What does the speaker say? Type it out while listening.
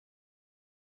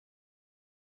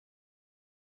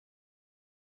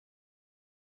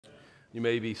You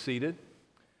may be seated.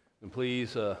 And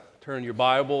please turn your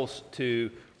Bibles to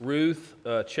Ruth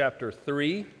chapter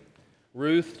 3.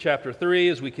 Ruth chapter 3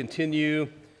 as we continue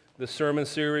the sermon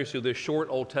series through this short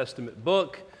Old Testament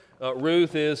book.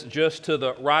 Ruth is just to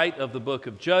the right of the book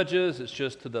of Judges. It's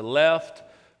just to the left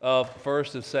of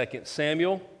 1st and 2nd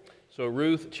Samuel. So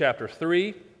Ruth chapter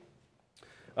 3.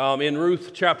 In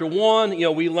Ruth chapter 1,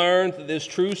 we learned that this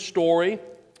true story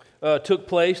took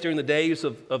place during the days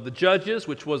of the Judges,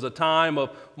 which was a time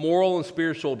of moral and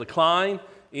spiritual decline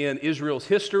in Israel's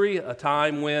history, a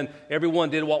time when everyone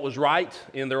did what was right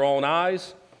in their own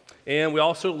eyes. And we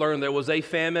also learned there was a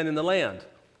famine in the land.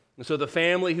 And so the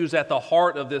family who's at the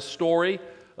heart of this story,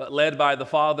 led by the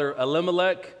father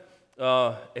Elimelech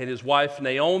and his wife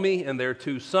Naomi and their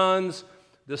two sons,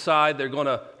 decide they're going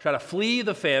to try to flee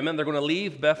the famine. They're going to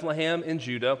leave Bethlehem in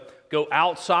Judah, go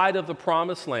outside of the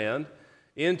promised land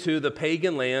into the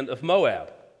pagan land of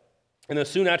Moab. And as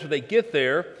soon after they get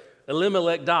there,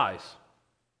 Elimelech dies.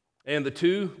 And the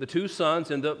two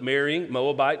sons end up marrying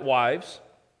Moabite wives.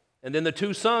 And then the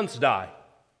two sons die.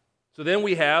 So then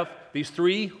we have these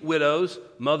three widows,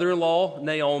 mother-in-law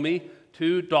Naomi,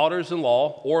 two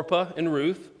daughters-in-law, Orpah and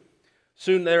Ruth.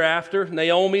 Soon thereafter,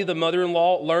 Naomi, the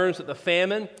mother-in-law, learns that the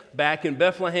famine back in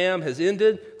Bethlehem has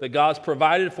ended, that God's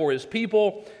provided for his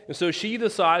people, and so she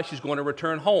decides she's going to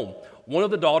return home. One of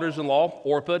the daughters-in-law,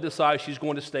 Orpah, decides she's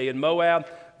going to stay in Moab.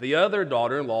 The other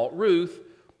daughter-in-law, Ruth,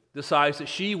 decides that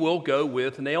she will go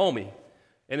with Naomi.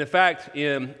 And in fact,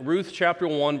 in Ruth chapter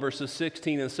 1, verses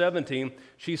 16 and 17,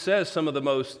 she says some of the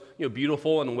most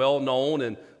beautiful and well-known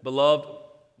and beloved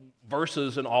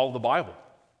verses in all of the Bible.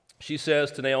 She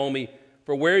says to Naomi,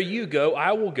 "For where you go,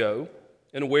 I will go,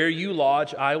 and where you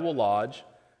lodge, I will lodge.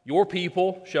 Your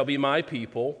people shall be my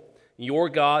people, and your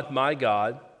God, my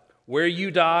God. Where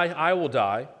you die, I will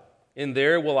die, and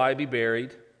there will I be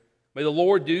buried. May the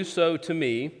Lord do so to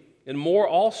me, and more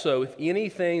also, if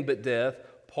anything but death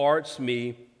parts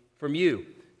me from you."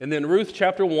 And then Ruth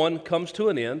chapter 1 comes to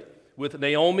an end with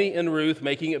Naomi and Ruth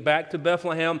making it back to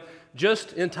Bethlehem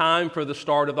just in time for the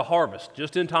start of the harvest,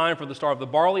 just in time for the start of the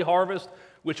barley harvest,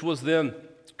 which was then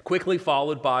quickly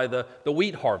followed by the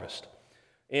wheat harvest.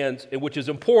 And which is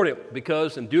important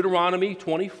because in Deuteronomy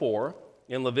 24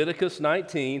 and Leviticus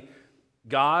 19,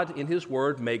 God in his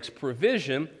word makes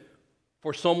provision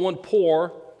for someone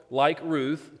poor like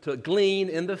Ruth to glean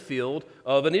in the field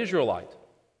of an Israelite.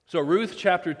 So Ruth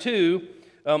chapter 2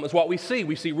 is what we see.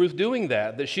 We see Ruth doing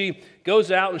that she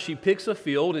goes out and she picks a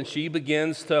field and she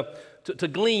begins to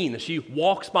glean. She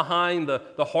walks behind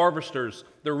the harvesters,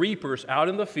 the reapers out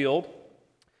in the field,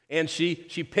 and she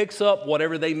picks up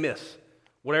whatever they miss,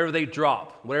 whatever they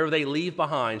drop, whatever they leave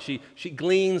behind. She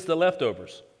gleans the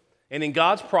leftovers. And in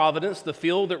God's providence, the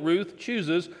field that Ruth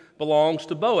chooses belongs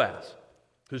to Boaz,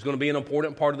 who's going to be an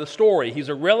important part of the story. He's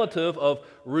a relative of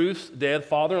Ruth's dead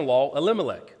father-in-law,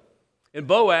 Elimelech. And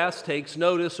Boaz takes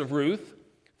notice of Ruth,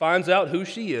 finds out who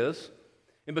she is,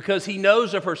 and because he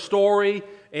knows of her story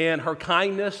and her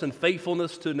kindness and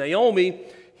faithfulness to Naomi,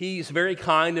 he's very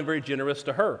kind and very generous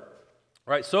to her.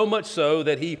 Right? So much so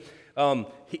that he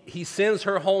sends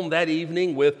her home that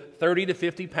evening with 30 to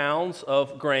 50 pounds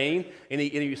of grain, and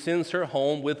he sends her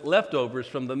home with leftovers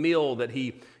from the meal that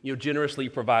he generously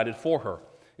provided for her.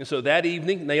 And so that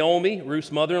evening, Naomi,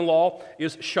 Ruth's mother-in-law,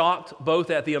 is shocked both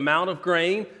at the amount of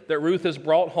grain that Ruth has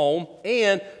brought home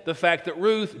and the fact that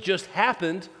Ruth just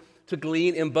happened to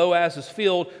glean in Boaz's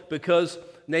field because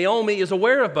Naomi is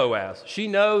aware of Boaz. She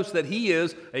knows that he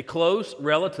is a close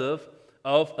relative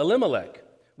of Elimelech,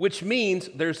 which means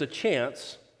there's a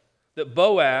chance that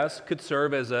Boaz could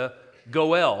serve as a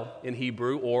goel in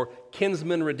Hebrew or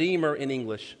kinsman redeemer in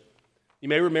English. You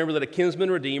may remember that a kinsman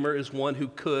redeemer is one who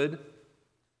could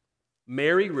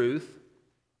marry Ruth,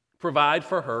 provide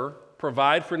for her,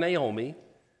 provide for Naomi,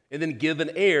 and then give an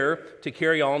heir to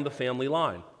carry on the family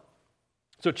line.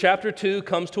 So chapter 2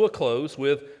 comes to a close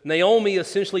with Naomi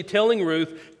essentially telling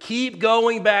Ruth, keep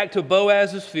going back to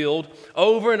Boaz's field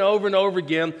over and over and over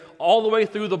again, all the way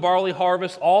through the barley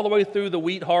harvest, all the way through the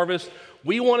wheat harvest.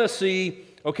 We want to see,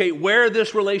 where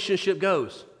this relationship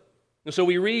goes. And so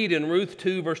we read in Ruth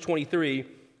 2, verse 23,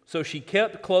 "So she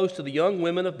kept close to the young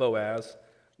women of Boaz,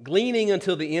 gleaning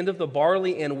until the end of the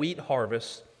barley and wheat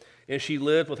harvest, and she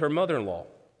lived with her mother-in-law."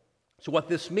 So what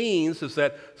this means is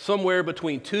that somewhere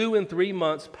between 2 and 3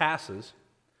 months passes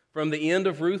from the end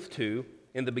of Ruth 2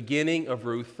 and the beginning of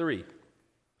Ruth 3.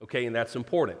 And that's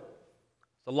important.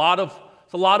 It's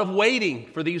a lot of waiting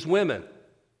for these women,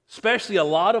 especially a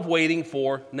lot of waiting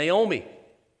for Naomi.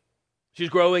 She's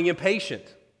growing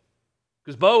impatient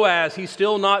because Boaz, he's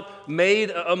still not made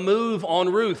a move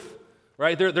on Ruth.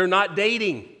 Right? They're not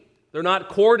dating. They're not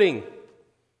courting.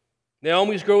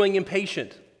 Naomi's growing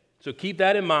impatient. So keep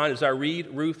that in mind as I read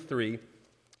Ruth 3.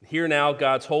 Hear now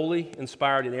God's holy,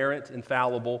 inspired, inerrant,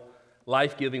 infallible,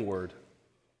 life-giving word.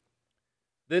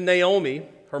 Then Naomi,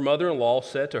 her mother-in-law,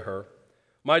 said to her,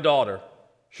 "My daughter,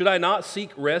 should I not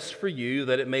seek rest for you,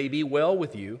 that it may be well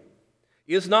with you?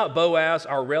 Is not Boaz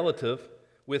our relative,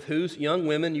 with whose young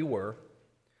women you were?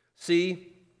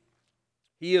 See,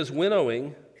 he is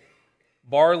winnowing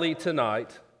barley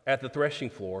tonight at the threshing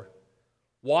floor.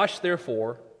 Wash,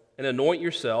 therefore, and anoint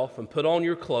yourself, and put on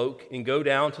your cloak, and go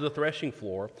down to the threshing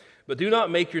floor. But do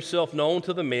not make yourself known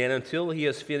to the man until he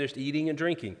has finished eating and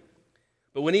drinking.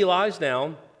 But when he lies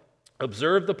down,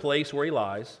 observe the place where he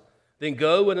lies. Then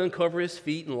go and uncover his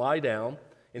feet and lie down,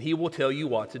 and he will tell you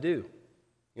what to do."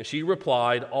 And she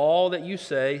replied, "All that you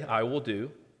say I will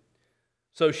do."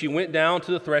 So she went down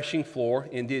to the threshing floor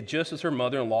and did just as her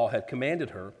mother-in-law had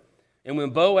commanded her. And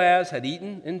when Boaz had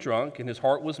eaten and drunk, and his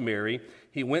heart was merry,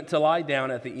 he went to lie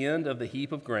down at the end of the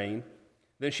heap of grain.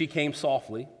 Then she came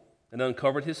softly and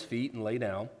uncovered his feet and lay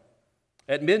down.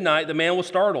 At midnight the man was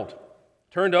startled,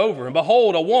 turned over, and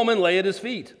behold, a woman lay at his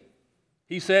feet.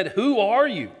 He said, "Who are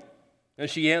you?" And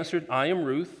she answered, "I am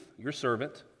Ruth, your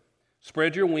servant.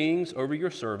 Spread your wings over your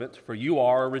servant, for you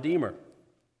are a redeemer."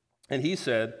 And he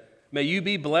said, "May you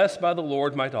be blessed by the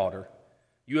Lord, my daughter.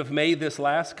 You have made this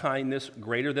last kindness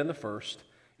greater than the first,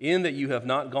 in that you have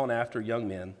not gone after young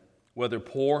men, whether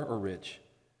poor or rich.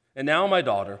 And now, my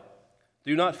daughter,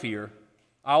 do not fear.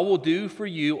 I will do for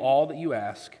you all that you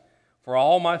ask, for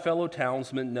all my fellow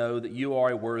townsmen know that you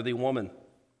are a worthy woman.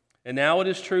 And now it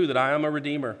is true that I am a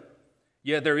redeemer,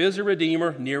 yet there is a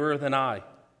redeemer nearer than I.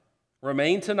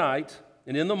 Remain tonight,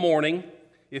 and in the morning,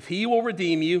 if he will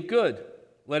redeem you, good,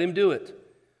 let him do it.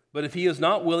 But if he is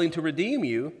not willing to redeem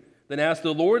you, then as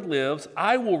the Lord lives,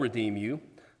 I will redeem you.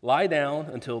 Lie down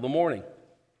until the morning."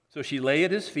 So she lay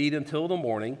at his feet until the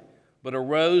morning, but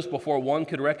arose before one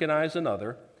could recognize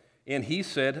another. And he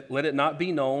said, "Let it not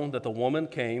be known that the woman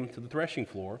came to the threshing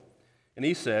floor." And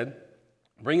he said,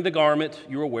 "Bring the garment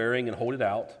you are wearing and hold it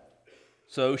out."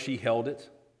 So she held it,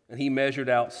 and he measured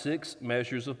out 6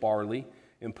 measures of barley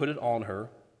and put it on her.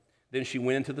 Then she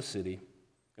went into the city.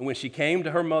 And when she came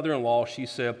to her mother-in-law, she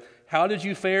said, "How did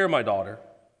you fare, my daughter?"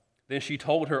 Then she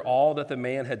told her all that the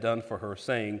man had done for her,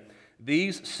 saying,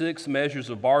 "These 6 measures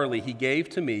of barley he gave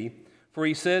to me, for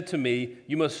he said to me,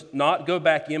 'You must not go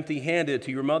back empty-handed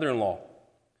to your mother-in-law.'"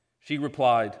 She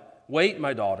replied, "Wait,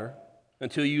 my daughter,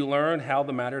 until you learn how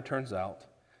the matter turns out.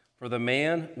 For the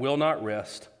man will not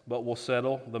rest, but will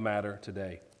settle the matter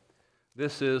today."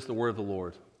 This is the word of the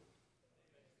Lord.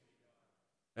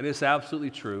 And it's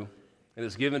absolutely true. And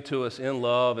it's given to us in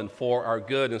love and for our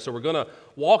good. And so we're going to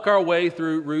walk our way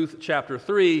through Ruth chapter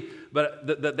 3, but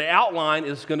the outline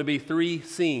is going to be 3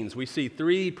 scenes. We see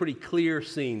 3 pretty clear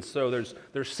scenes. So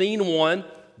there's scene 1,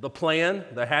 the plan,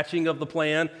 the hatching of the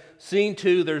plan. Scene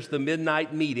 2, there's the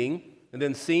midnight meeting. And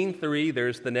then scene 3,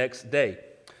 there's the next day.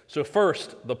 So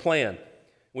first, the plan.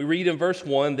 We read in verse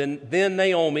 1, Then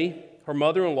Naomi, her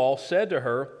mother-in-law, said to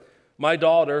her, "My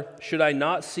daughter, should I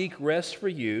not seek rest for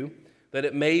you, that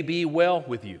it may be well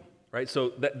with you?" Right? So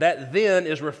that then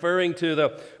is referring to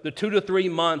the 2 to 3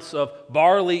 months of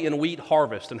barley and wheat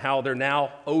harvest and how they're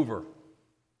now over.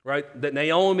 Right? That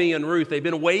Naomi and Ruth, they've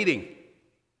been waiting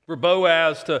for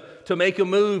Boaz to make a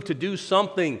move, to do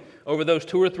something over those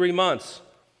 2 or 3 months.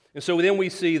 And so then we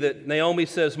see that Naomi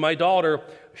says, "My daughter,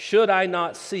 should I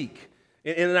not seek?"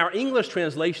 And in our English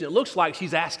translation, it looks like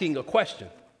she's asking a question.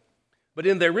 But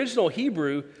in the original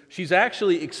Hebrew, she's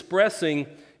actually expressing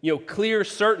clear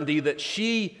certainty that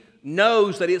she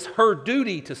knows that it's her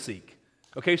duty to seek.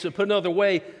 Okay, so put another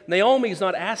way, Naomi's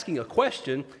not asking a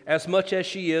question as much as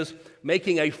she is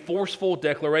making a forceful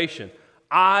declaration.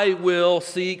 "I will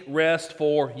seek rest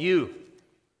for you."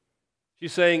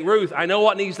 She's saying, "Ruth, I know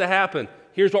what needs to happen.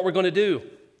 Here's what we're going to do."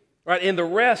 Right? And the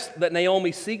rest that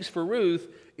Naomi seeks for Ruth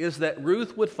is that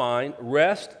Ruth would find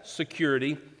rest,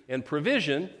 security, and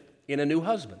provision in a new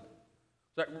husband.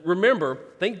 So remember,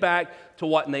 think back to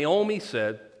what Naomi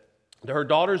said to her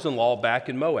daughters-in-law back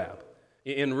in Moab.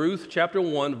 In Ruth chapter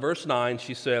 1, verse 9,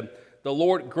 she said, "The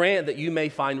Lord grant that you may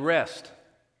find rest,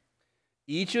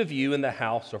 each of you in the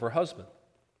house of her husband."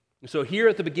 And so here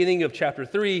at the beginning of chapter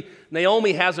 3,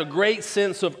 Naomi has a great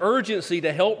sense of urgency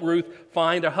to help Ruth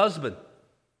find a husband.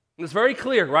 And it's very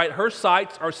clear, right? Her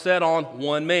sights are set on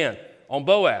one man, on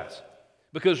Boaz.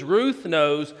 Because Ruth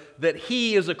knows that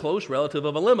he is a close relative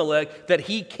of Elimelech, that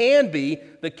he can be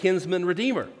the kinsman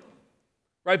redeemer.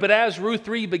 Right? But as Ruth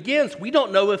 3 begins, we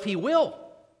don't know if he will.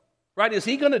 Right? Is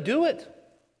he going to do it?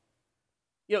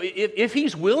 If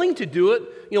he's willing to do it,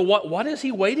 what is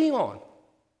he waiting on?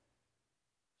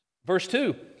 Verse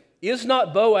 2, is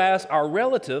not Boaz our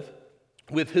relative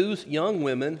with whose young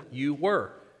women you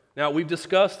were? Now, we've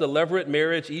discussed the levirate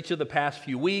marriage each of the past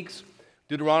few weeks.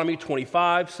 Deuteronomy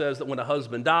 25 says that when a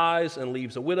husband dies and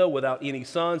leaves a widow without any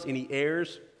sons, any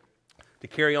heirs to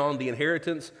carry on the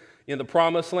inheritance in the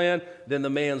promised land, then the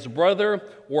man's brother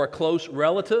or a close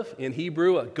relative, in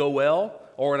Hebrew a goel,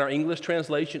 or in our English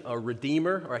translation a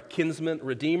redeemer or a kinsman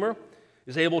redeemer,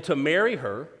 is able to marry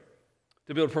her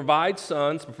to be able to provide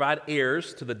sons, provide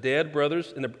heirs to the dead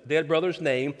brothers in the dead brother's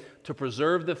name to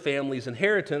preserve the family's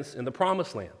inheritance in the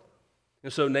promised land.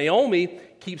 And so Naomi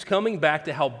keeps coming back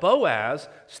to how Boaz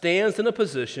stands in a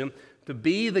position to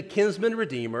be the kinsman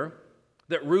redeemer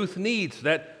that Ruth needs,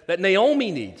 that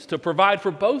Naomi needs to provide for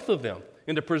both of them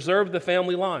and to preserve the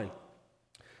family line.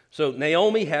 So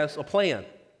Naomi has a plan.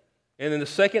 And in the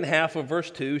second half of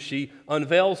verse 2, she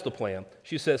unveils the plan.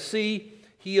 She says, "See,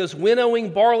 he is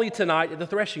winnowing barley tonight at the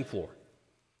threshing floor."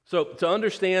 So to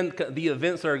understand the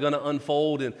events that are going to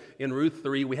unfold in Ruth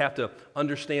 3, we have to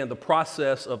understand the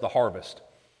process of the harvest.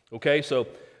 Okay, so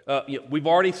we've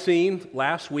already seen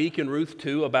last week in Ruth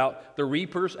 2 about the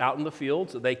reapers out in the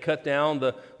fields. They cut down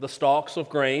the stalks of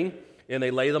grain and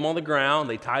they lay them on the ground.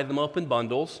 They tie them up in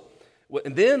bundles.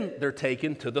 And then they're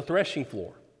taken to the threshing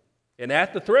floor. And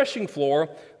at the threshing floor,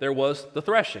 there was the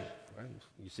threshing. Right?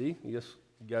 You see? You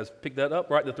guys pick that up,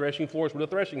 right? The threshing floor is where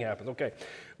the threshing happens, okay.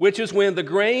 Which is when the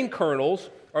grain kernels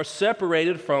are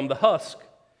separated from the husk.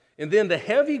 And then the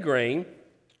heavy grain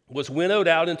was winnowed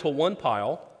out into one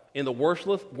pile, and the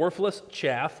worthless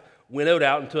chaff winnowed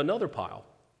out into another pile.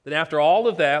 Then after all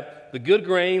of that, the good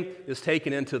grain is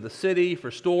taken into the city for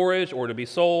storage or to be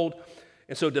sold.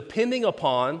 And so depending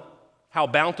upon how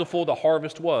bountiful the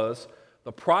harvest was,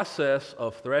 the process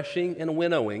of threshing and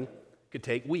winnowing could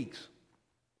take weeks.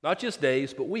 Not just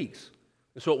days, but weeks.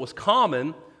 And so it was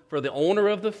common for the owner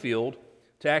of the field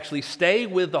to actually stay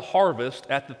with the harvest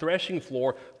at the threshing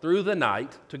floor through the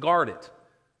night to guard it,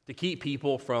 to keep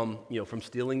people from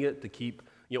stealing it, to keep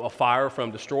a fire from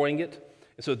destroying it.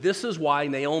 And so this is why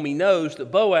Naomi knows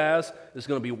that Boaz is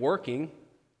going to be working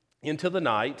into the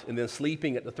night and then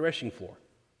sleeping at the threshing floor.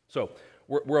 So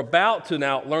we're about to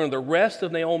now learn the rest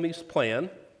of Naomi's plan.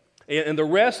 And the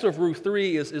rest of Ruth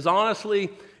 3 is honestly,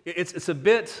 it's a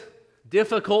bit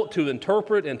difficult to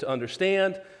interpret and to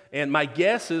understand. And my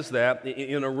guess is that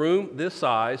in a room this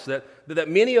size, that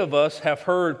many of us have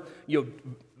heard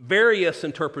various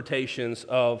interpretations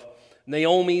of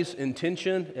Naomi's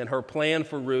intention and her plan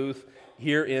for Ruth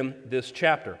here in this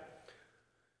chapter.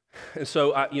 And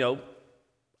so,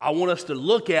 I want us to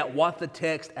look at what the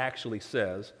text actually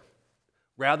says,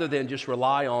 rather than just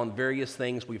rely on various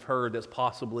things we've heard that's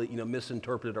possibly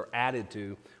misinterpreted or added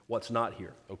to what's not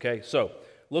here. Okay, so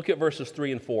look at verses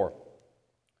 3 and 4.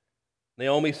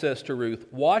 Naomi says to Ruth,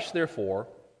 "Wash therefore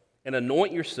and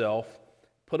anoint yourself,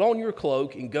 put on your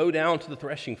cloak and go down to the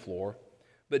threshing floor,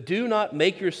 but do not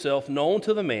make yourself known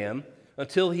to the man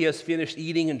until he has finished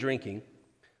eating and drinking.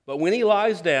 But when he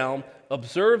lies down,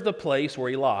 observe the place where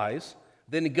he lies,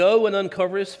 then go and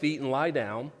uncover his feet and lie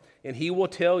down, and he will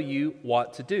tell you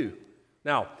what to do."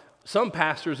 Now, some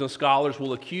pastors and scholars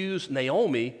will accuse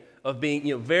Naomi of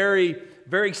being very,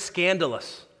 very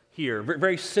scandalous here,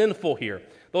 very sinful here.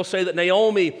 They'll say that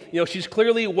Naomi, she's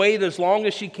clearly waited as long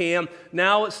as she can.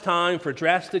 Now it's time for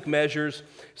drastic measures.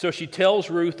 So she tells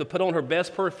Ruth to put on her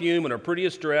best perfume and her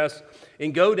prettiest dress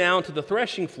and go down to the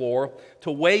threshing floor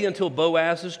to wait until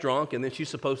Boaz is drunk, and then she's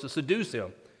supposed to seduce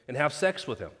him and have sex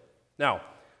with him. Now,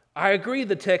 I agree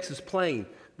the text is plain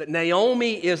that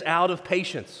Naomi is out of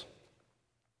patience.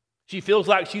 She feels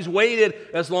like she's waited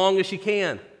as long as she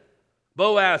can.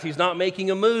 Boaz, he's not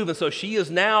making a move, and so she is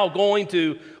now going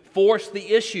to force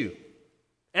the issue.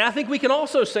 And I think we can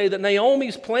also say that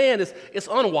Naomi's plan is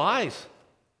unwise.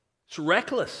 It's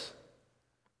reckless.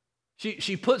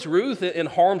 She puts Ruth in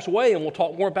harm's way, and we'll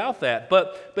talk more about that.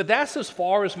 But that's as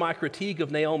far as my critique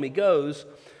of Naomi goes,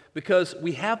 because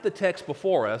we have the text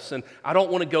before us, and I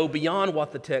don't want to go beyond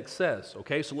what the text says.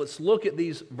 Okay, so let's look at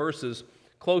these verses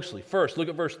closely. First, look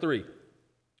at verse 3.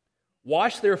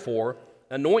 "Wash therefore,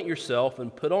 anoint yourself,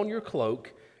 and put on your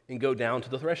cloak, and go down to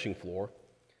the threshing floor.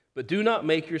 But do not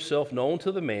make yourself known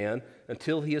to the man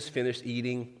until he has finished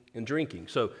eating and drinking."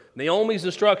 So Naomi's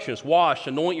instructions, wash,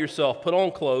 anoint yourself, put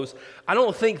on clothes, I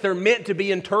don't think they're meant to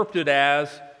be interpreted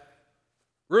as,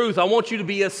 Ruth, I want you to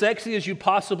be as sexy as you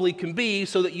possibly can be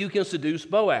so that you can seduce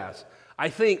Boaz. I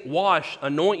think wash,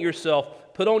 anoint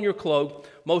yourself, put on your cloak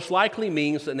most likely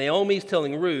means that Naomi's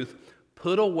telling Ruth,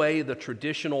 put away the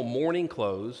traditional mourning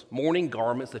clothes, mourning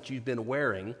garments that you've been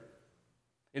wearing,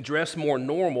 and dress more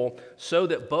normal so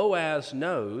that Boaz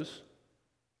knows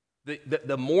that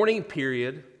the mourning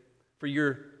period for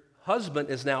your husband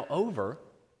is now over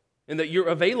and that you're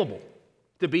available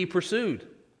to be pursued.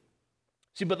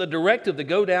 See, but the directive to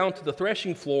go down to the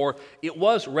threshing floor, it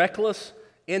was reckless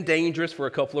and dangerous for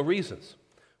a couple of reasons.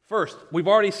 First, we've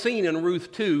already seen in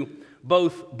Ruth 2,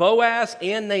 both Boaz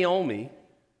and Naomi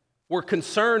were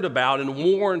concerned about and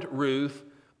warned Ruth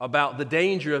about the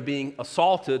danger of being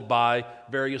assaulted by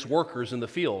various workers in the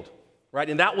field, right?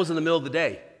 And that was in the middle of the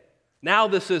day. Now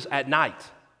this is at night,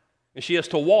 and she has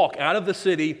to walk out of the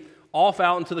city off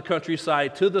out into the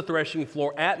countryside to the threshing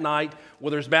floor at night where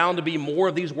there's bound to be more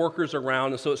of these workers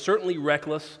around. And so it's certainly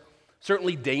reckless,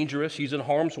 certainly dangerous. She's in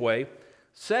harm's way.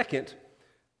 Second,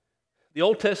 the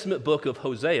Old Testament book of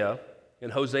Hosea,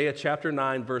 in Hosea chapter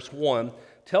 9, verse 1,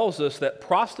 tells us that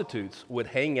prostitutes would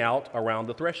hang out around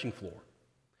the threshing floor,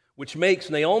 which makes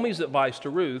Naomi's advice to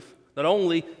Ruth not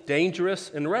only dangerous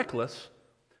and reckless,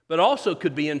 but also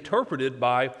could be interpreted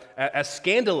as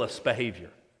scandalous behavior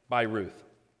by Ruth.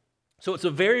 So it's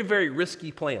a very, very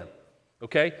risky plan,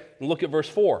 okay? And look at verse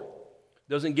 4.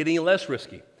 It doesn't get any less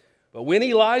risky. But when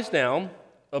he lies down,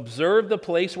 observe the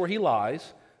place where he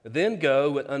lies, then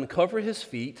go and uncover his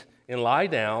feet and lie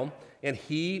down, and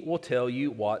he will tell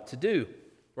you what to do.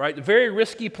 Right? A very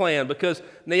risky plan because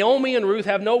Naomi and Ruth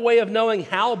have no way of knowing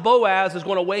how Boaz is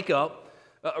going to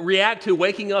react to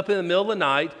waking up in the middle of the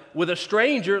night with a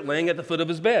stranger laying at the foot of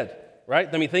his bed. Right?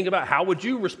 I mean, think about how would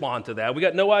you respond to that? We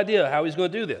got no idea how he's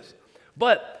going to do this.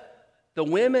 But the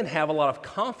women have a lot of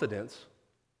confidence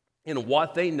in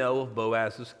what they know of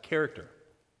Boaz's character.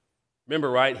 Remember,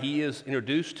 right, he is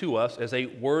introduced to us as a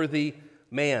worthy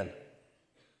man.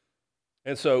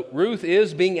 And so Ruth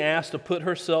is being asked to put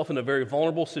herself in a very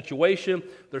vulnerable situation.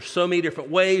 There's so many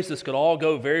different ways this could all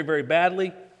go very, very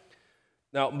badly.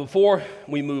 Now, before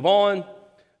we move on,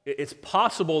 it's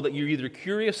possible that you're either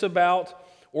curious about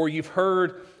or you've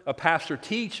heard a pastor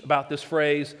teach about this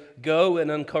phrase, go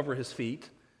and uncover his feet.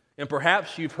 And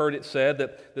perhaps you've heard it said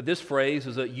that this phrase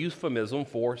is a euphemism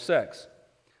for sex.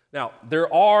 Now,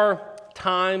 there are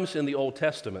times in the Old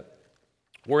Testament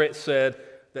where it said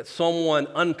that someone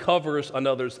uncovers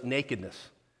another's nakedness,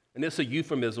 and it's a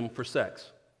euphemism for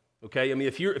sex. Okay? I mean,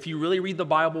 if you really read the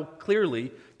Bible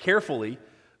clearly, carefully,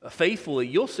 faithfully,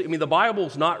 you'll see, I mean, the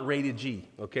Bible's not rated G,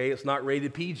 okay? It's not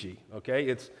rated PG,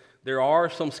 okay? There are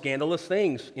some scandalous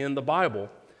things in the Bible.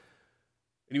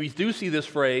 And we do see this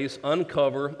phrase,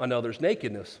 uncover another's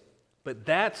nakedness. But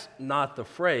that's not the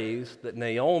phrase that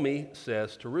Naomi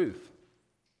says to Ruth.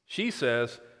 She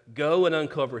says, go and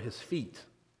uncover his feet.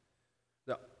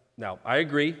 Now, I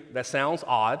agree, that sounds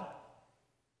odd.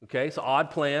 Okay, it's an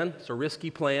odd plan, it's a risky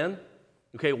plan.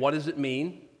 Okay, what does it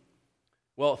mean?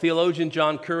 Well, theologian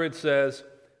John Currid says,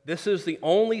 this is the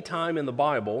only time in the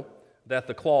Bible that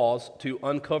the clause to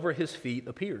uncover his feet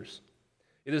appears.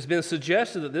 It has been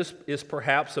suggested that this is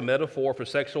perhaps a metaphor for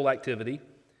sexual activity.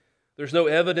 There's no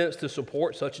evidence to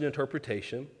support such an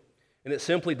interpretation, and it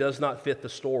simply does not fit the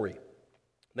story.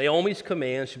 Naomi's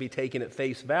command should be taken at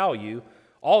face value,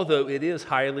 although it is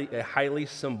a highly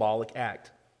symbolic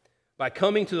act. By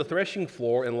coming to the threshing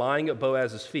floor and lying at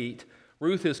Boaz's feet,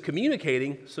 Ruth is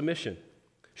communicating submission.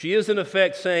 She is in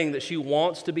effect saying that she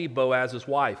wants to be Boaz's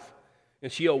wife,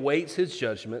 and she awaits his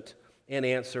judgment and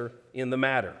answer in the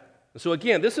matter. So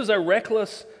again, this is a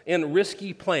reckless and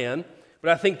risky plan,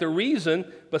 but I think the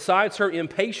reason, besides her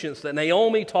impatience, that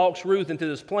Naomi talks Ruth into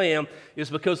this plan is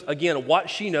because, again,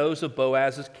 what she knows of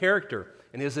Boaz's character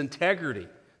and his integrity,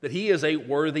 that he is a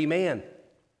worthy man,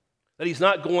 that he's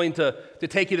not going to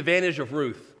take advantage of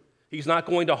Ruth. He's not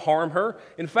going to harm her.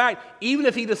 In fact, even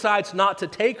if he decides not to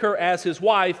take her as his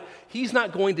wife, he's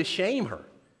not going to shame her,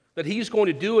 that he's going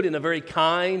to do it in a very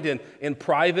kind and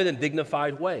private and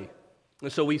dignified way.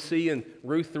 And so we see in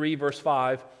Ruth 3, verse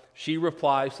 5, she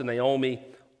replies to Naomi,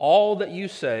 all that you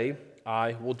say,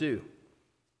 I will do.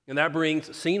 And that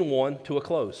brings scene 1 to a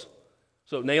close.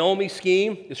 So Naomi's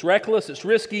scheme, it's reckless, it's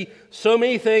risky, so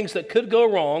many things that could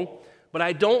go wrong, but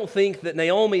I don't think that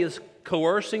Naomi is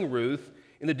coercing Ruth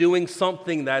into doing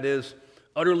something that is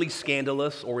utterly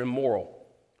scandalous or immoral.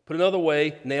 Put another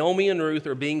way, Naomi and Ruth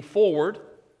are being forward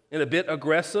and a bit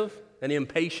aggressive and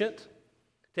impatient,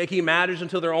 taking matters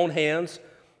into their own hands,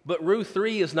 but Ruth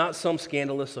 3 is not some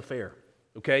scandalous affair,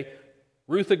 okay?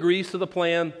 Ruth agrees to the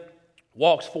plan,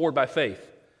 walks forward by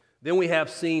faith. Then we have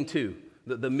scene 2,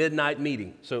 the midnight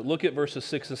meeting. So look at verses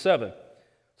 6 and 7.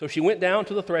 So she went down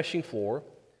to the threshing floor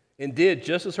and did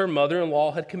just as her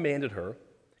mother-in-law had commanded her.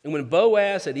 And when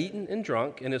Boaz had eaten and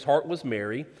drunk and his heart was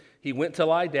merry, he went to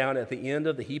lie down at the end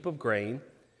of the heap of grain.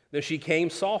 Then she came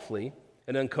softly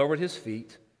and uncovered his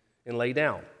feet and lay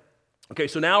down. Okay,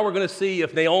 so now we're going to see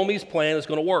if Naomi's plan is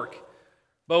going to work.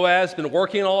 Boaz has been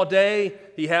working all day.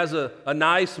 He has a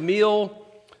nice meal.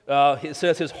 It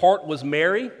says his heart was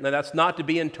merry. Now, that's not to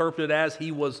be interpreted as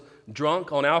he was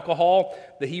drunk on alcohol.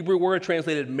 The Hebrew word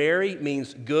translated merry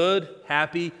means good,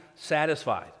 happy,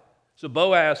 satisfied. So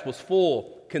Boaz was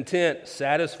full, content,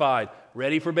 satisfied,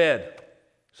 ready for bed.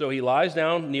 So he lies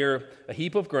down near a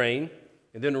heap of grain,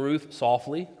 and then Ruth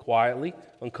softly, quietly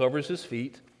uncovers his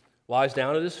feet, lies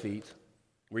down at his feet.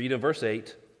 Read in verse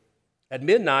 8. At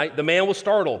midnight, the man was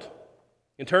startled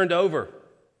and turned over.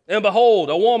 And behold,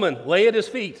 a woman lay at his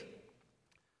feet.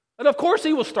 And of course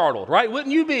he was startled, right?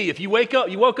 Wouldn't you be if you woke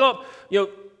up,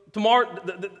 tomorrow,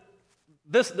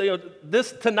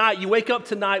 this tonight, you wake up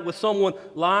tonight with someone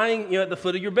lying, at the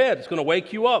foot of your bed. It's going to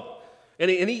wake you up.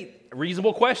 Any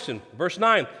reasonable question. Verse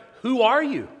 9, who are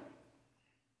you?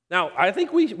 Now, I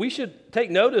think we should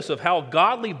take notice of how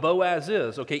godly Boaz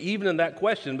is, okay, even in that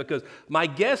question, because my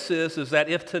guess is that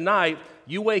if tonight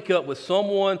you wake up with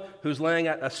someone who's laying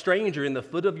at a stranger in the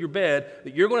foot of your bed,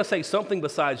 that you're going to say something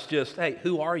besides just, hey,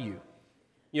 who are you?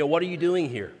 What are you doing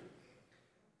here?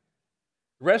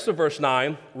 The rest of verse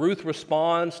 9, Ruth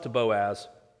responds to Boaz,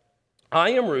 I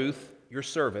am Ruth, your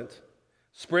servant.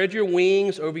 Spread your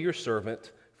wings over your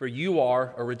servant, for you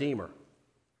are a redeemer.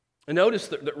 And notice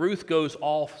that Ruth goes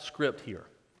off script here.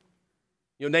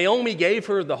 Naomi gave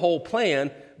her the whole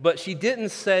plan, but she didn't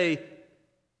say,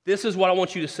 this is what I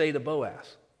want you to say to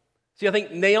Boaz. See, I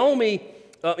think Naomi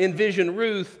envisioned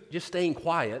Ruth just staying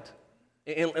quiet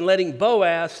and letting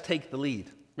Boaz take the lead.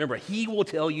 Remember, he will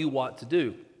tell you what to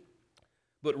do.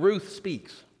 But Ruth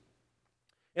speaks.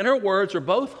 And her words are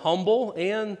both humble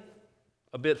and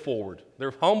a bit forward.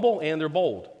 They're humble and they're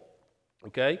bold.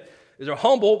 Okay? They're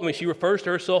humble, she refers to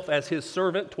herself as his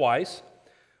servant twice,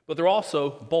 but they're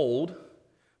also bold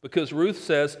because Ruth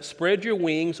says, spread your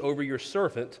wings over your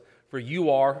servant, for you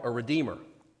are a redeemer.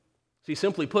 See,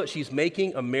 simply put, she's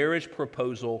making a marriage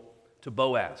proposal to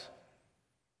Boaz,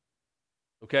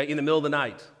 okay, in the middle of the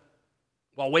night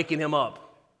while waking him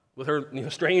up with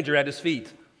her stranger at his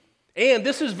feet. And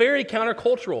this is very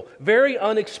countercultural, very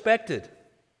unexpected.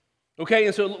 Okay,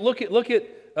 and so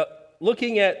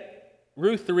looking at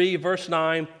Ruth 3, verse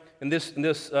 9, and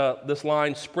this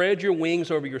line, spread your wings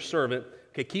over your servant.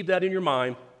 Okay, keep that in your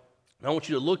mind. And I want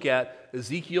you to look at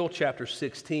Ezekiel chapter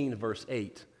 16, verse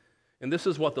 8. And this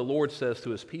is what the Lord says to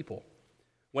his people.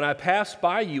 When I passed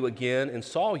by you again and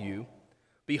saw you,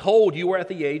 behold, you were at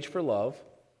the age for love,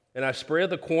 and I spread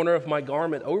the corner of my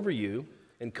garment over you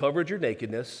and covered your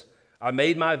nakedness. I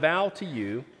made my vow to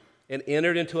you and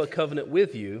entered into a covenant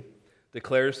with you,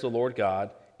 declares the Lord God,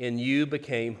 and you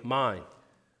became mine.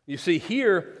 You see,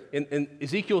 here in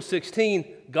Ezekiel 16,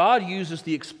 God uses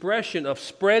the expression of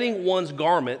spreading one's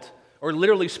garment, or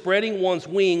literally spreading one's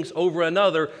wings over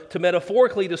another, to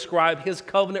metaphorically describe his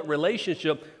covenant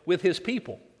relationship with his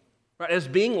people, right, as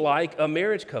being like a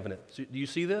marriage covenant. So, do you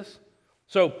see this?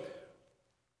 So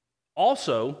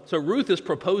Ruth is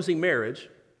proposing marriage.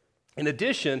 In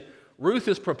addition, Ruth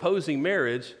is proposing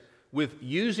marriage with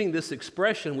using this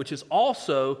expression, which is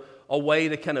also a way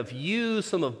to kind of use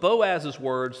some of Boaz's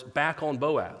words back on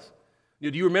Boaz. Do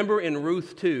you remember in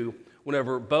Ruth 2,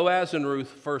 whenever Boaz and Ruth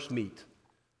first meet,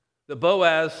 that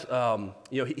Boaz,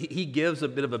 he gives a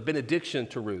bit of a benediction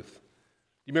to Ruth.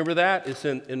 You remember that? It's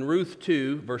in Ruth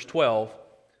 2, verse 12.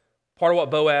 Part of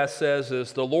what Boaz says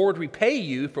is, the Lord repay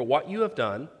you for what you have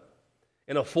done,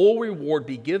 and a full reward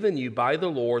be given you by the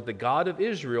Lord, the God of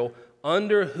Israel,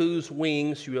 under whose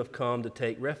wings you have come to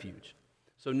take refuge.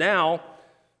 So now,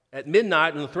 at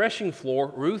midnight on the threshing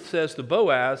floor, Ruth says to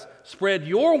Boaz, spread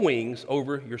your wings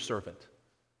over your servant.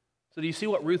 So do you see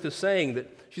what Ruth is saying? That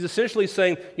she's essentially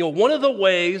saying, one of the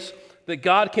ways that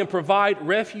God can provide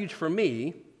refuge for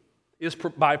me is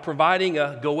by providing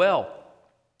a goel,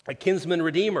 a kinsman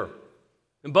redeemer.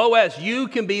 And Boaz, you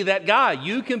can be that guy.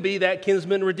 You can be that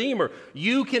kinsman redeemer.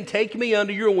 You can take me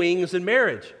under your wings in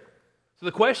marriage. So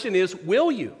the question is,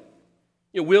 will you?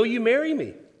 Will you marry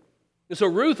me? And so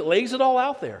Ruth lays it all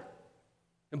out there.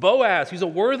 And Boaz, he's a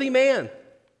worthy man.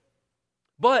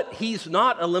 But he's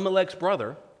not Elimelech's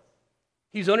brother.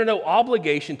 He's under no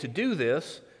obligation to do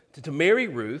this, to marry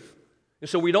Ruth. And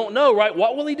so we don't know, right?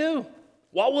 What will he do?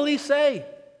 What will he say?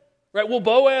 Right? Will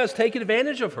Boaz take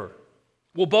advantage of her?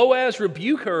 Will Boaz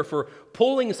rebuke her for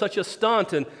pulling such a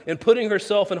stunt and putting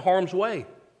herself in harm's way?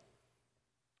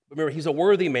 But remember, he's a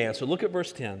worthy man. So look at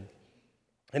verse 10.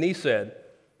 And he said,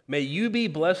 may you be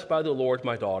blessed by the Lord,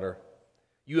 my daughter.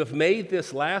 You have made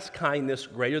this last kindness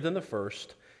greater than the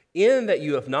first, in that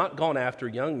you have not gone after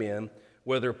young men,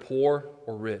 whether poor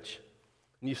or rich.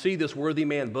 And you see this worthy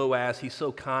man, Boaz, he's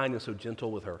so kind and so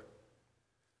gentle with her.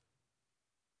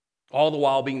 all the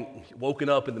while being woken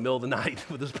up in the middle of the night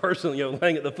with this person,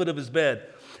 laying at the foot of his bed.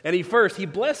 And he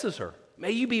blesses her.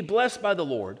 May you be blessed by the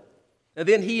Lord. And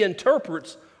then he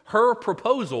interprets her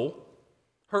proposal,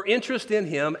 her interest in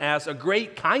him, as a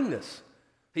great kindness.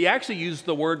 He actually used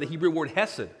the Hebrew word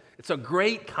hesed. It's a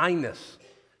great kindness.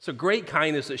 It's a great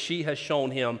kindness that she has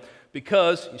shown him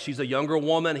because she's a younger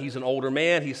woman, he's an older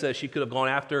man. He says she could have gone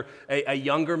after a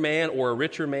younger man or a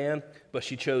richer man, but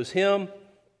she chose him.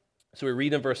 So we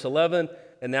read in verse 11,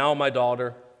 "And now, my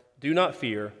daughter, do not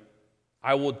fear.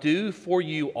 I will do for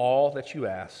you all that you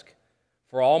ask,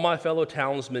 for all my fellow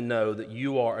townsmen know that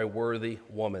you are a worthy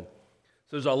woman."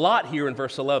 So there's a lot here in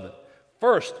verse 11.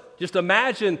 First, just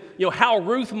imagine, how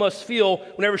Ruth must feel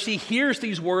whenever she hears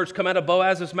these words come out of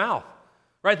Boaz's mouth,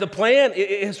 right? The plan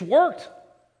it has worked,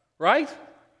 right?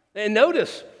 And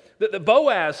notice that the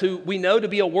Boaz, who we know to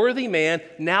be a worthy man,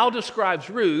 now describes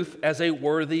Ruth as a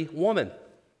worthy woman.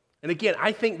 And again,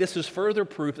 I think this is further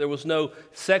proof there was no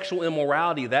sexual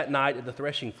immorality that night at the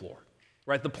threshing floor,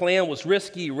 right? The plan was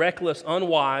risky, reckless,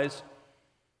 unwise.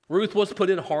 Ruth was put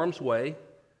in harm's way.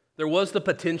 There was the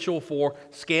potential for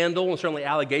scandal and certainly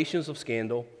allegations of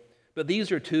scandal, but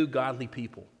these are two godly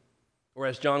people. Or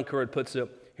as John Currid puts it,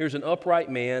 here's an upright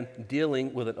man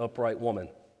dealing with an upright woman.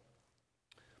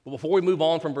 But before we move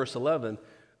on from verse 11,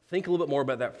 think a little bit more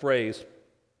about that phrase,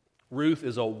 Ruth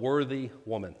is a worthy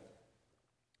woman.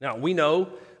 Now, we know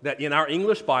that in our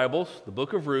English Bibles, the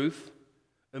book of Ruth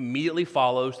immediately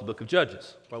follows the book of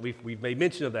Judges. Well, we've made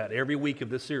mention of that every week of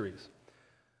this series.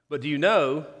 But do you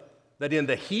know that in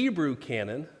the Hebrew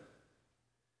canon,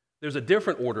 there's a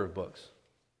different order of books?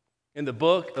 And the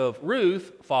book of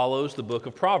Ruth follows the book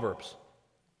of Proverbs.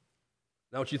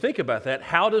 Now, what you think about that,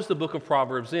 how does the book of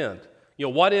Proverbs end?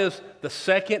 What is the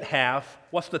second half?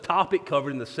 What's the topic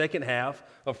covered in the second half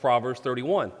of Proverbs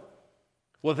 31?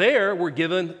 Well, there we're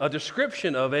given a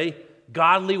description of a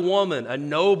godly woman, a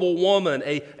noble woman,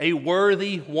 a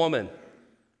worthy woman.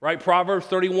 Right? Proverbs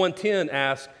 31:10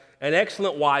 asks, "An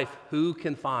excellent wife who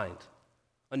can find?"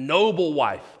 A noble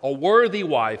wife, a worthy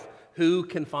wife, who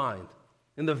can find?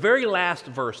 In the very last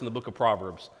verse in the book of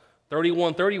Proverbs,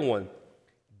 31:31,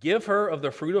 "Give her of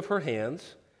the fruit of her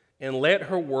hands, and let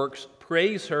her works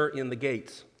praise her in the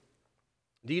gates."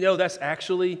 Do you know that's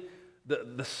actually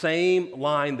the same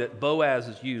line that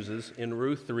Boaz uses in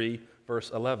Ruth 3, verse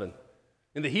 11.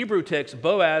 In the Hebrew text,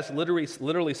 Boaz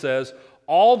literally says,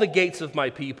 "All the gates of my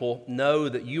people know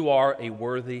that you are a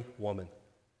worthy woman."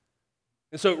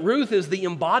 And so Ruth is the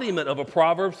embodiment of a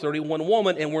Proverbs 31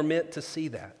 woman, and we're meant to see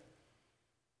that.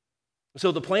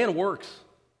 So the plan works.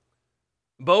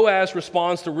 Boaz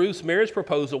responds to Ruth's marriage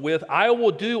proposal with, "I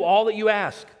will do all that you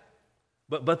ask."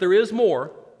 But there is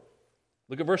more.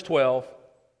 Look at verse 12.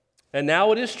 "And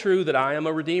now it is true that I am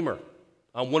a redeemer.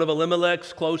 I'm one of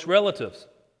Elimelech's close relatives.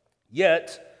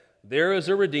 Yet there is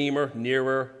a redeemer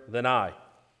nearer than I."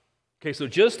 Okay, so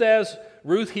just as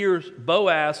Ruth hears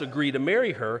Boaz agree to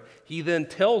marry her, he then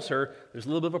tells her there's a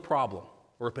little bit of a problem,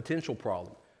 or a potential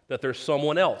problem, that there's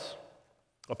someone else,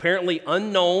 apparently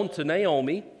unknown to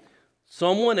Naomi,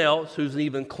 someone else who's an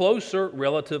even closer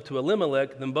relative to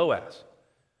Elimelech than Boaz.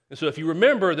 And so if you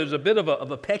remember, there's a bit of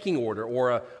a pecking order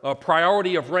or a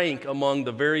priority of rank among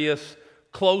the various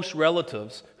close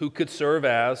relatives who could serve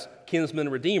as kinsmen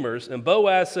redeemers. And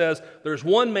Boaz says there's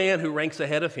one man who ranks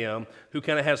ahead of him who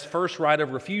kind of has first right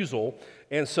of refusal.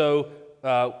 And so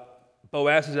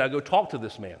Boaz says, "I'll go talk to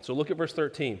this man." So look at verse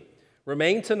 13.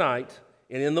 "Remain tonight,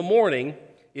 and in the morning,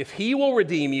 if he will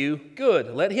redeem you,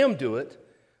 good, let him do it.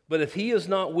 But if he is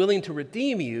not willing to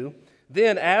redeem you,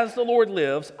 then as the Lord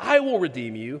lives, I will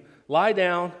redeem you. Lie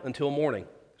down until morning."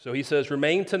 So he says,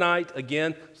 remain tonight.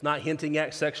 Again, it's not hinting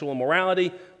at sexual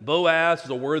immorality. Boaz is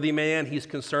a worthy man. He's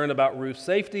concerned about Ruth's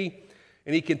safety.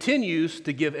 And he continues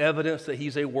to give evidence that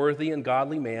he's a worthy and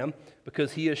godly man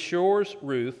because he assures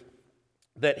Ruth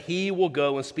that he will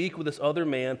go and speak with this other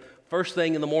man first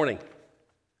thing in the morning.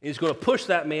 He's going to push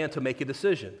that man to make a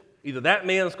decision. Either that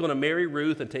man is going to marry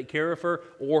Ruth and take care of her,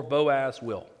 or Boaz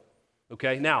will.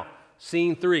 Okay, now,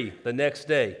 scene 3, the next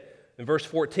day. In verse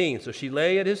 14, "So she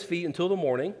lay at his feet until the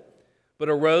morning, but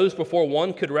arose before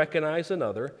one could recognize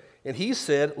another. And he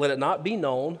said, let it not be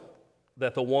known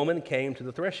that the woman came to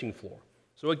the threshing floor."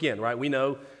 So again, right, we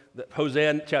know that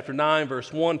Hosea chapter 9,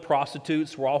 verse 1,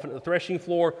 prostitutes were often at the threshing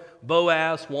floor.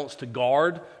 Boaz wants to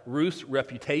guard Ruth's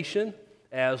reputation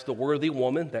as the worthy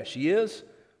woman that she is.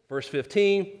 Verse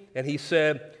 15, "And he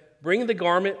said, bring the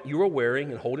garment you are wearing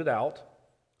and hold it out.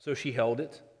 So she held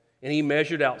it. And he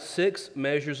measured out 6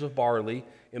 measures of barley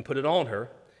and put it on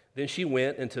her. Then she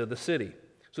went into the city."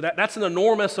 So that's an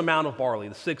enormous amount of barley,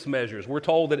 the 6 measures. We're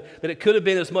told that it could have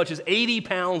been as much as 80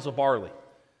 pounds of barley.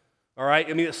 All right?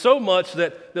 I mean, it's so much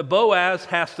that Boaz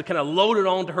has to kind of load it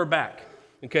onto her back.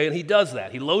 Okay, and he does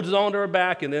that. He loads it onto her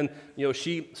back, and then,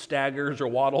 she staggers or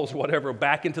waddles or whatever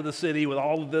back into the city with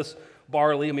all of this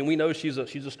barley. I mean, we know she's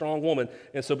a strong woman.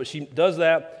 And so, but she does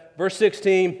that. Verse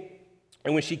 16,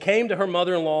 and when she came to her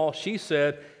mother-in-law, she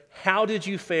said, "How did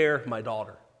you fare, my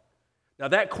daughter?" Now,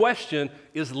 that question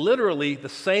is literally the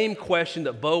same question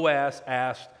that Boaz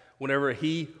asked whenever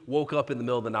he woke up in the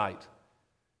middle of the night.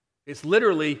 It's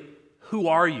literally, "Who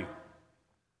are you?"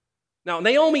 Now,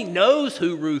 Naomi knows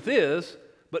who Ruth is,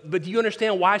 but do you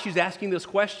understand why she's asking this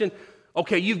question?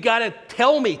 Okay, you've got to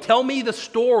tell me the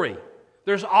story.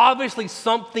 There's obviously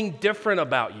something different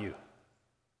about you.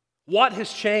 What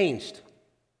has changed?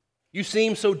 You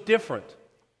seem so different.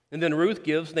 And then Ruth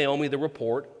gives Naomi the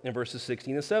report in verses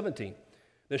 16 and 17.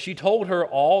 Then she told her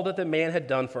all that the man had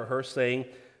done for her, saying,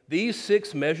 "These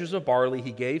 6 measures of barley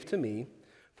he gave to me,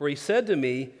 for he said to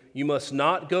me, 'You must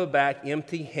not go back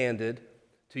empty-handed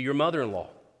to your mother-in-law.'"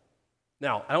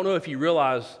 Now, I don't know if you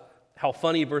realize how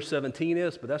funny verse 17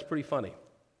 is, but that's pretty funny.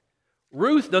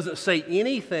 Ruth doesn't say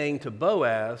anything to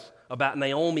Boaz about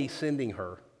Naomi sending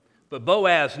her, but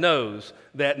Boaz knows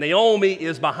that Naomi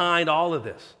is behind all of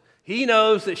this. He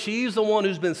knows that she's the one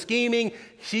who's been scheming.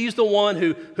 She's the one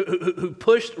who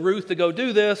pushed Ruth to go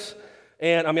do this.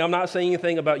 And I mean, I'm not saying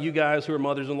anything about you guys who are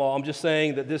mothers-in-law. I'm just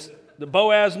saying that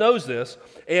Boaz knows this.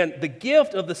 And the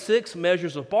gift of the 6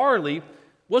 measures of barley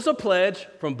was a pledge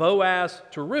from Boaz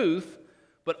to Ruth,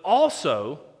 but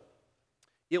also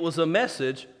it was a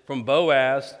message from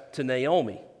Boaz to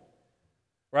Naomi.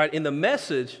 Right? And the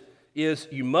message is,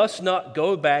 you must not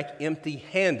go back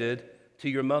empty-handed to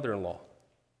your mother-in-law.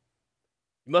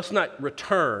 You must not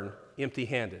return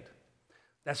empty-handed.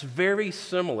 That's very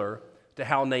similar to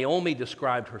how Naomi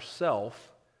described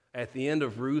herself at the end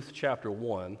of Ruth chapter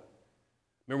 1.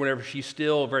 Remember, whenever she's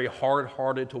still very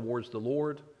hard-hearted towards the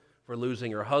Lord for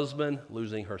losing her husband,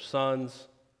 losing her sons.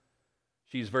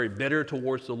 She's very bitter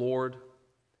towards the Lord.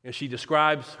 And she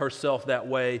describes herself that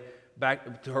way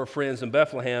back to her friends in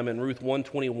Bethlehem in Ruth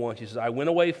 1:21. She says, "I went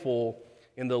away full,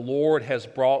 and the Lord has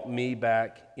brought me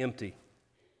back empty."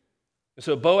 And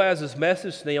so Boaz's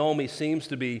message to Naomi seems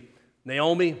to be,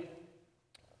 "Naomi,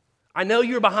 I know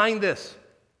you're behind this.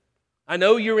 I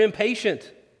know you're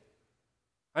impatient.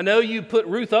 I know you put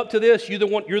Ruth up to this. You're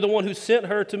the one who sent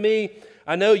her to me.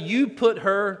 I know you put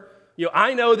her,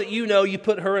 I know that you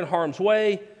put her in harm's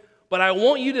way, but I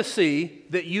want you to see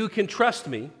that you can trust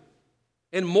me.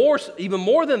 And even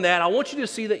more than that, I want you to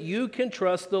see that you can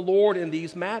trust the Lord in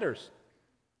these matters.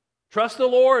 Trust the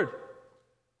Lord.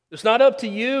 It's not up to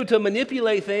you to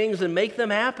manipulate things and make them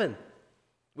happen."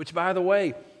 Which, by the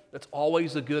way, that's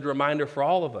always a good reminder for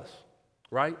all of us,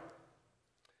 right?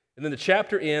 And then the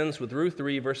chapter ends with Ruth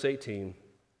 3, verse 18.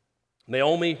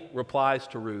 Naomi replies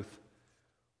to Ruth,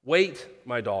 "Wait,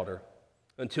 my daughter,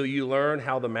 until you learn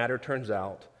how the matter turns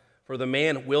out, for the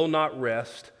man will not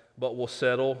rest, but will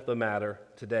settle the matter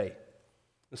today."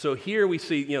 And so here we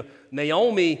see,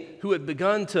 Naomi, who had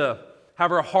begun to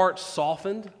have her heart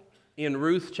softened in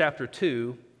Ruth chapter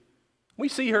 2. We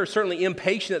see her certainly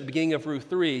impatient at the beginning of Ruth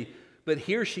 3, but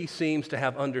here she seems to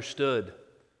have understood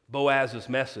Boaz's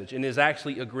message and is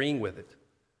actually agreeing with it.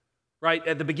 Right?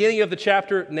 At the beginning of the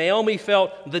chapter, Naomi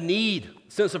felt the need,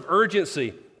 sense of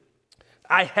urgency.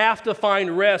 "I have to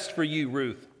find rest for you,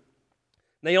 Ruth."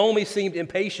 Naomi seemed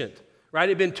impatient. Right?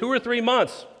 It had been 2 or 3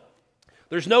 months.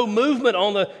 There's no movement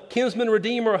on the kinsman,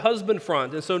 redeemer, husband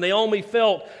front. And so Naomi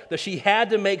felt that she had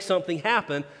to make something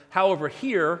happen. However,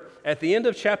 here, at the end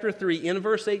of chapter 3, in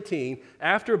verse 18,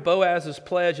 after Boaz's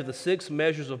pledge of the 6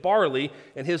 measures of barley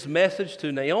and his message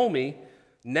to Naomi,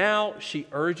 now she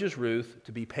urges Ruth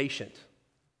to be patient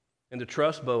and to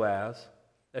trust Boaz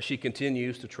as she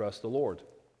continues to trust the Lord.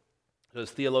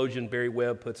 As theologian Barry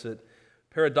Webb puts it,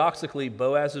 paradoxically,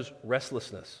 Boaz's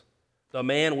restlessness, the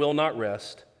man will not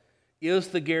rest, is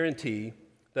the guarantee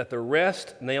that the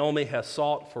rest Naomi has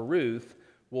sought for Ruth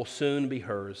will soon be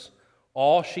hers.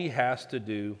 All she has to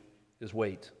do is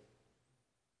wait.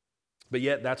 But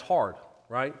yet that's hard,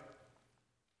 right?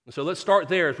 And so let's start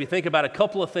there as we think about a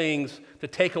couple of things to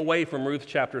take away from Ruth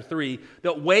chapter 3,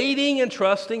 that waiting and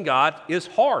trusting God is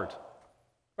hard.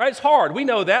 Right? It's hard. We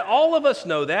know that. All of us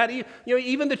know that.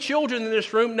 Even the children in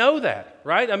this room know that,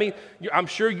 right? I mean, I'm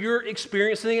sure you're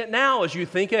experiencing it now as you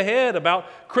think ahead about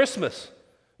Christmas.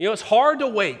 It's hard to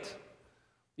wait.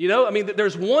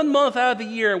 There's 1 month out of the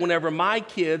year whenever my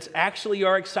kids actually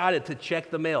are excited to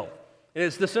check the mail, and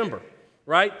it's December,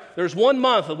 right? There's 1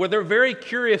 month where they're very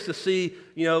curious to see,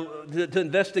 to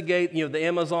investigate, the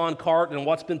Amazon cart and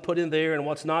what's been put in there and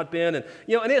what's not been, and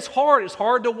it's hard. It's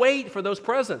hard to wait for those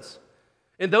presents.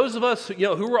 And those of us,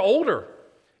 who are older,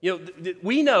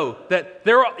 we know that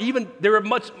there are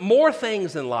much more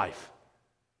things in life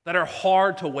that are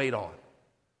hard to wait on.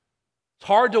 It's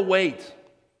hard to wait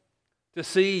to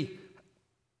see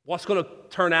what's going to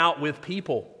turn out with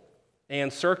people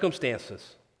and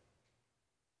circumstances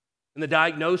and the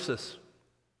diagnosis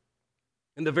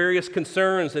and the various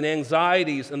concerns and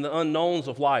anxieties and the unknowns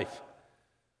of life.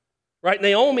 Right?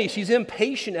 Naomi, she's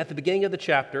impatient at the beginning of the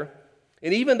chapter,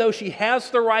 and even though she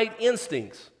has the right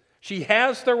instincts, she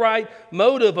has the right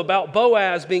motive about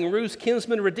Boaz being Ruth's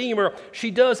kinsman redeemer,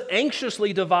 she does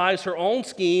anxiously devise her own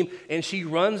scheme, and she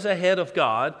runs ahead of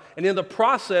God, and in the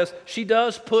process, she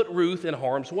does put Ruth in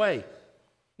harm's way.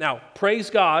 Now, praise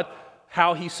God,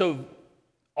 how he so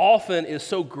often is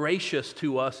so gracious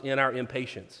to us in our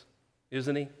impatience,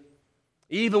 isn't he?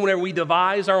 Even whenever we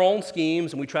devise our own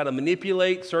schemes and we try to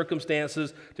manipulate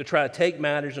circumstances to try to take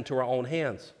matters into our own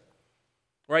hands.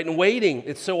 Right? And waiting,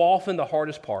 it's so often the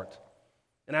hardest part.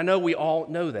 And I know we all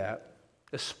know that,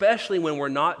 especially when we're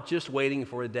not just waiting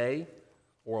for a day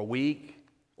or a week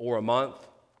or a month.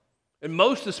 And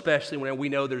most especially when we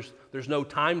know there's no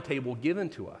timetable given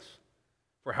to us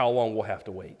for how long we'll have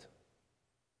to wait.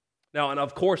 Now, and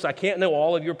of course, I can't know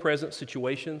all of your present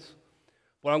situations.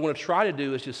 What I'm going to try to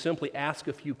do is just simply ask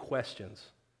a few questions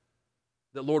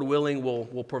that, Lord willing,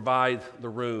 will provide the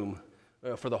room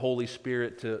for the Holy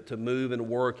Spirit to move and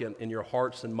work in your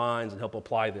hearts and minds and help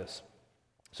apply this.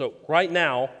 So right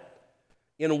now,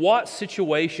 in what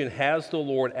situation has the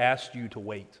Lord asked you to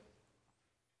wait?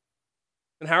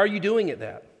 And how are you doing at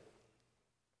that?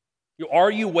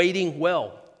 Are you waiting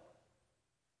well?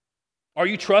 Are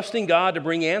you trusting God to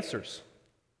bring answers?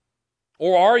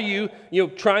 Or are you,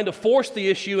 trying to force the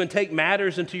issue and take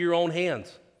matters into your own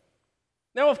hands?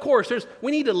 Now, of course,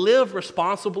 we need to live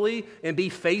responsibly and be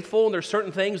faithful, and there's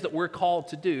certain things that we're called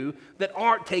to do that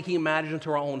aren't taking matters into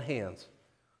our own hands.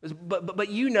 But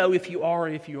you know if you are or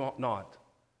if you are not.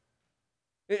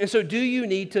 And so do you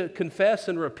need to confess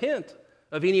and repent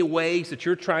of any ways that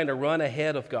you're trying to run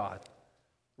ahead of God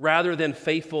rather than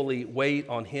faithfully wait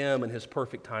on Him and His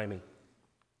perfect timing?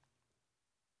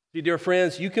 See, dear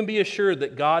friends, you can be assured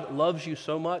that God loves you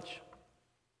so much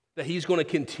that He's going to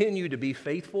continue to be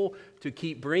faithful to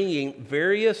keep bringing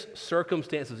various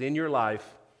circumstances in your life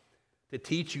to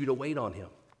teach you to wait on Him.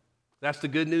 That's the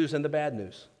good news and the bad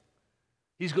news.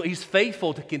 He's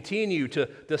faithful to continue to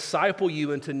disciple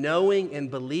you into knowing and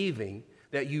believing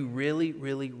that you really,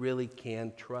 really, really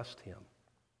can trust Him.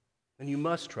 And you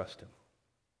must trust Him.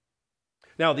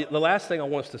 Now, the last thing I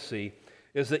want us to see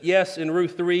is that, yes, in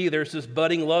Ruth 3, there's this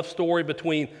budding love story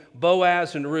between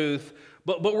Boaz and Ruth,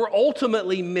 but we're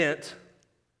ultimately meant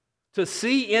to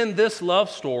see in this love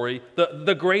story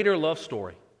the greater love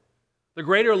story. The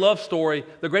greater love story,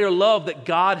 the greater love that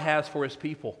God has for His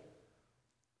people.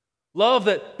 Love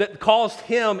that caused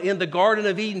Him in the Garden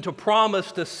of Eden to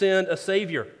promise to send a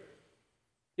Savior.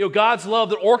 God's love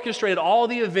that orchestrated all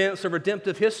the events of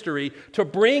redemptive history to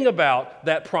bring about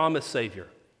that promised Savior.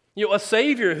 A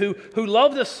Savior who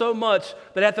loved us so much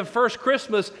that at the first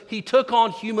Christmas, He took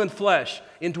on human flesh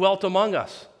and dwelt among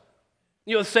us.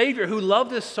 A Savior who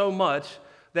loved us so much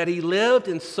that He lived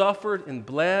and suffered and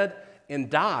bled and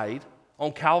died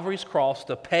on Calvary's cross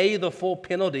to pay the full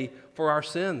penalty for our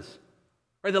sins.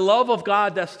 Right? The love of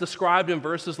God that's described in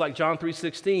verses like John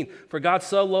 3:16, for God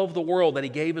so loved the world that He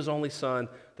gave His only Son,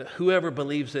 that whoever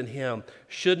believes in Him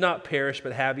should not perish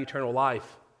but have eternal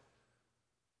life.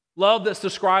 Love that's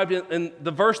described in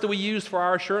the verse that we use for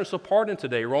our assurance of pardon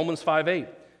today, Romans 5:8.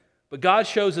 But God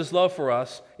shows His love for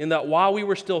us in that while we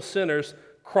were still sinners,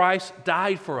 Christ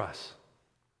died for us.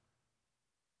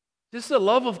 This is the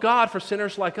love of God for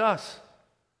sinners like us.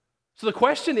 So the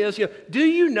question is, do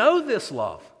you know this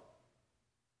love?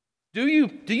 Do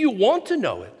you want to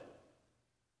know it?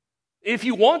 If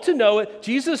you want to know it,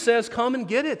 Jesus says, come and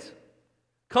get it.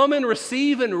 Come and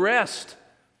receive and rest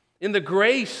in the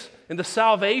grace and the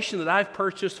salvation that I've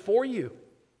purchased for you.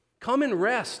 Come and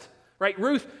rest. Right?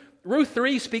 Ruth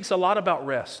 3 speaks a lot about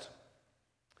rest.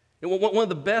 And one of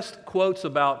the best quotes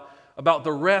about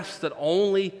the rest that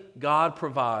only God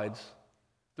provides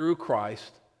through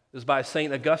Christ is by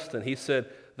St. Augustine. He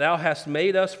said, "Thou hast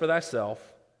made us for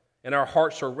thyself, and our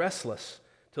hearts are restless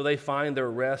till they find their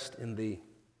rest in thee."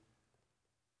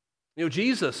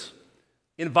 Jesus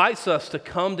invites us to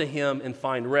come to Him and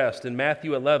find rest. In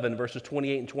Matthew 11, verses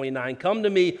 28 and 29, "Come to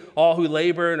me, all who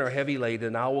labor and are heavy laden,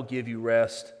 and I will give you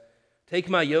rest. Take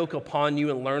my yoke upon you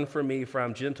and learn from me, for I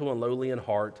am gentle and lowly in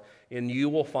heart, and you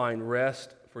will find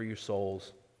rest for your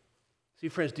souls." See,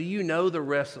 friends, do you know the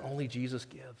rest that only Jesus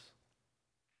gives?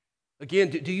 Again,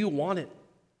 do you want it?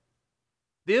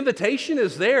 The invitation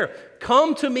is there.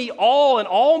 Come to me all, and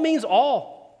all means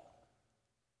all.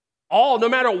 All, no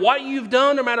matter what you've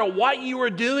done, no matter what you are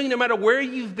doing, no matter where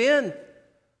you've been.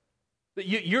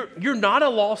 You're not a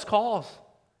lost cause.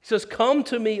 He says, come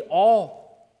to me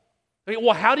all.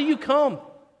 Well, how do you come?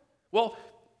 Well,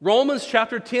 Romans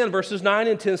chapter 10, verses 9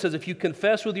 and 10 says, if you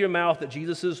confess with your mouth that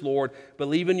Jesus is Lord,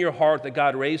 believe in your heart that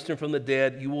God raised him from the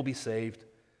dead, you will be saved.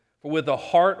 For with the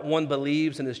heart one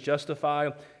believes and is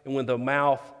justified, and with the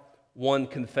mouth one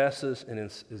confesses and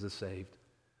is saved.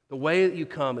 The way that you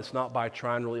come, it's not by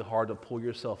trying really hard to pull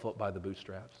yourself up by the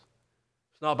bootstraps.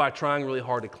 It's not by trying really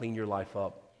hard to clean your life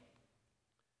up.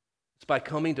 It's by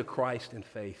coming to Christ in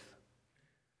faith,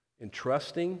 in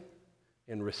trusting,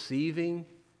 in receiving,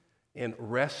 and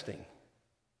resting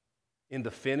in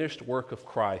the finished work of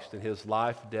Christ in his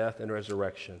life, death, and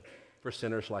resurrection for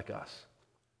sinners like us.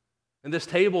 And this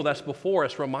table that's before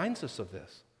us reminds us of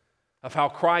this, of how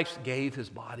Christ gave his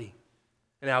body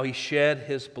and how he shed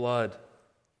his blood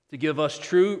to give us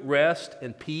true rest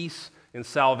and peace and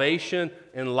salvation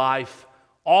and life,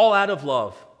 all out of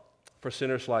love for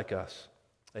sinners like us.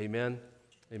 Amen.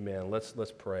 Amen. Let's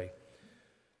pray.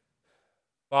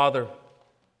 Father,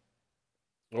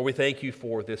 Lord, we thank you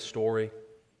for this story.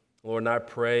 Lord, and I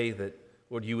pray that,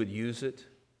 Lord, you would use it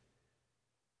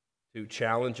to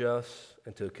challenge us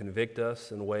and to convict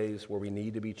us in ways where we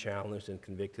need to be challenged and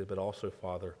convicted, but also,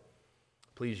 Father,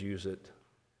 please use it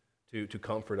to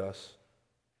comfort us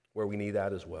where we need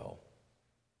that as well.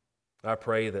 I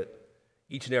pray that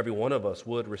each and every one of us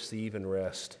would receive and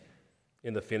rest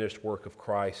in the finished work of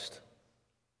Christ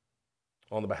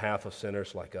on the behalf of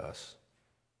sinners like us.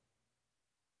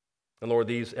 And Lord,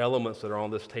 these elements that are on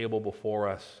this table before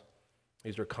us,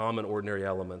 these are common, ordinary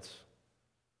elements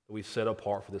that we've set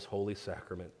apart for this holy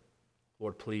sacrament.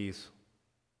 Lord, please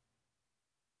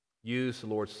use the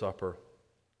Lord's Supper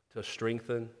to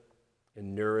strengthen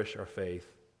and nourish our faith.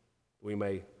 We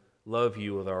may love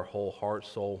you with our whole heart,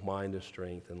 soul, mind, and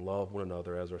strength, and love one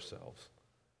another as ourselves.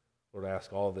 Lord, I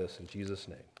ask all this in Jesus'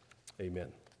 name.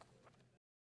 Amen.